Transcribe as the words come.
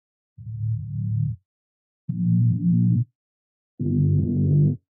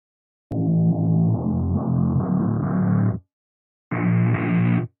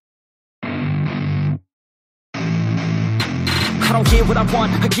get what I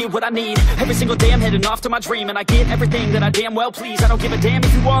want, I get what I need. Every single day I'm heading off to my dream, and I get everything that I damn well please. I don't give a damn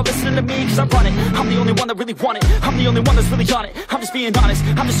if you all listening to me, cause I run it. I'm the only one that really want it, I'm the only one that's really on it. I'm just being honest,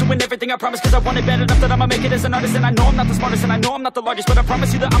 I'm just doing everything I promise, cause I want it bad enough that I'ma make it as an artist. And I know I'm not the smartest, and I know I'm not the largest, but I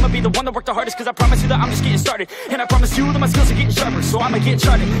promise you that I'ma be the one that worked the hardest, cause I promise you that I'm just getting started. And I promise you that my skills are getting sharper, so I'ma get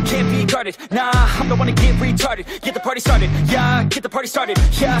charted, can't be guarded. Nah, I'm the one to get retarded, get the party started. Yeah, get the party started,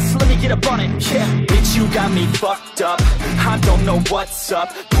 yeah, so let me get up on it. Yeah, bitch, you got me fucked up, I don't know what's up.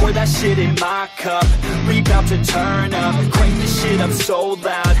 Pour that shit in my cup, we about to turn up. Crank this shit up so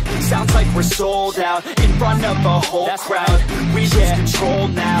loud, sounds like we're sold out in front of a whole crowd. We lose control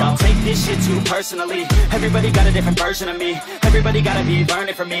now, I'll take this shit too personally. Everybody got a different version of me, everybody gotta be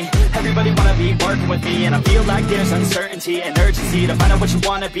learning from me. Everybody wanna be working with me, and I feel like there's uncertainty and urgency to find out what you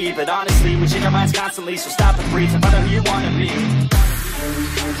wanna be. But honestly, we change our minds constantly, so stop and breathe and find out who you wanna be.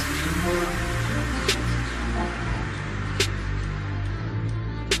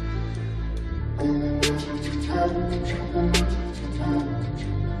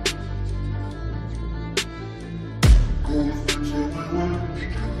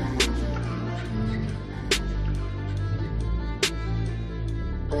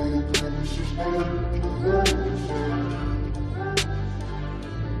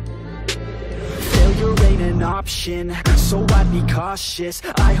 Failure ain't an option, so I'd be cautious.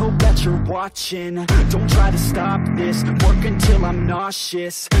 I hope that you're watching, don't try to stop this. Work until I'm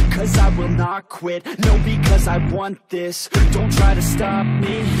nauseous, cause I will not quit. No, because I want this, don't try to stop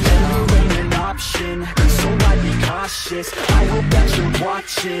me. Failure ain't an option, so I'd be cautious. I hope that you're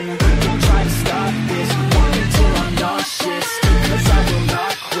watching, don't try to stop this. Work until I'm nauseous, cause I will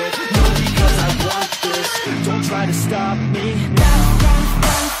not quit. No, because I want this, don't try to stop me now.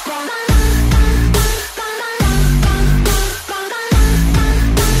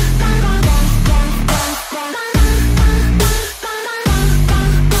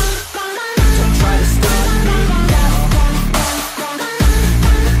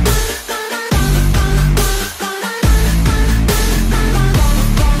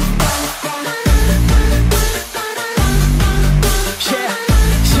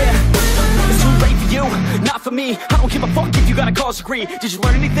 Me, I don't give a fuck if you got a college degree. Did you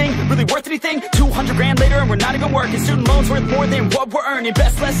learn anything? Really worth anything? 200 grand later and we're not even working. Student loans worth more than what we're earning.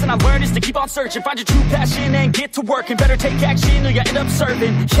 Best lesson I learned is to keep on searching. Find your true passion and get to work. And better take action or you end up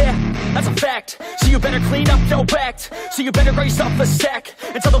serving. Yeah, that's a fact. So you better clean up your act. So you better grow yourself a sack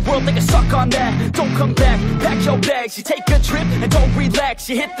and tell the world they can suck on that. Don't come back, pack your bags. You take a trip and don't relax.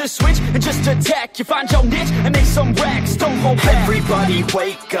 You hit the switch and just attack. You find your niche and make some racks. Don't hold back. Everybody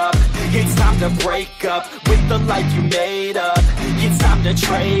wake up, it's time to break up with the life you made up. It's time to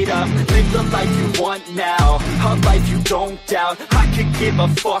trade up, live the life you want now, a life you don't doubt. I could give a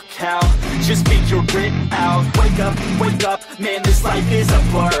fuck how, just figure it out. Wake up, man, this life is a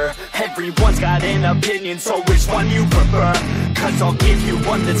blur. Everyone's got an opinion, so which one you prefer? Cause I'll give you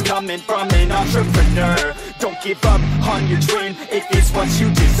one that's coming from an entrepreneur. Don't give up on your dream if it's what you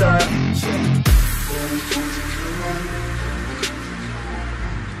deserve.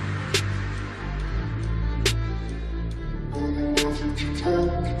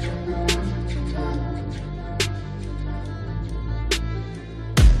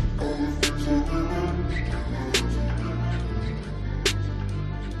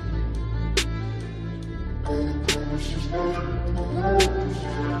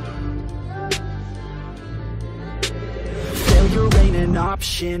 Failure ain't an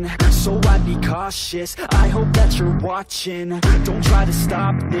option, so I'd be cautious. I hope that you're watching, don't try to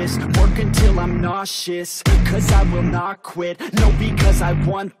stop this. Work until I'm nauseous, cause I will not quit. No, because I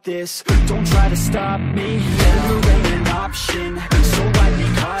want this, don't try to stop me. Failure ain't an option, so I'd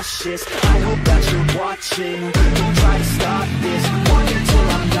be cautious. I hope that you're watching, don't try to stop this. Work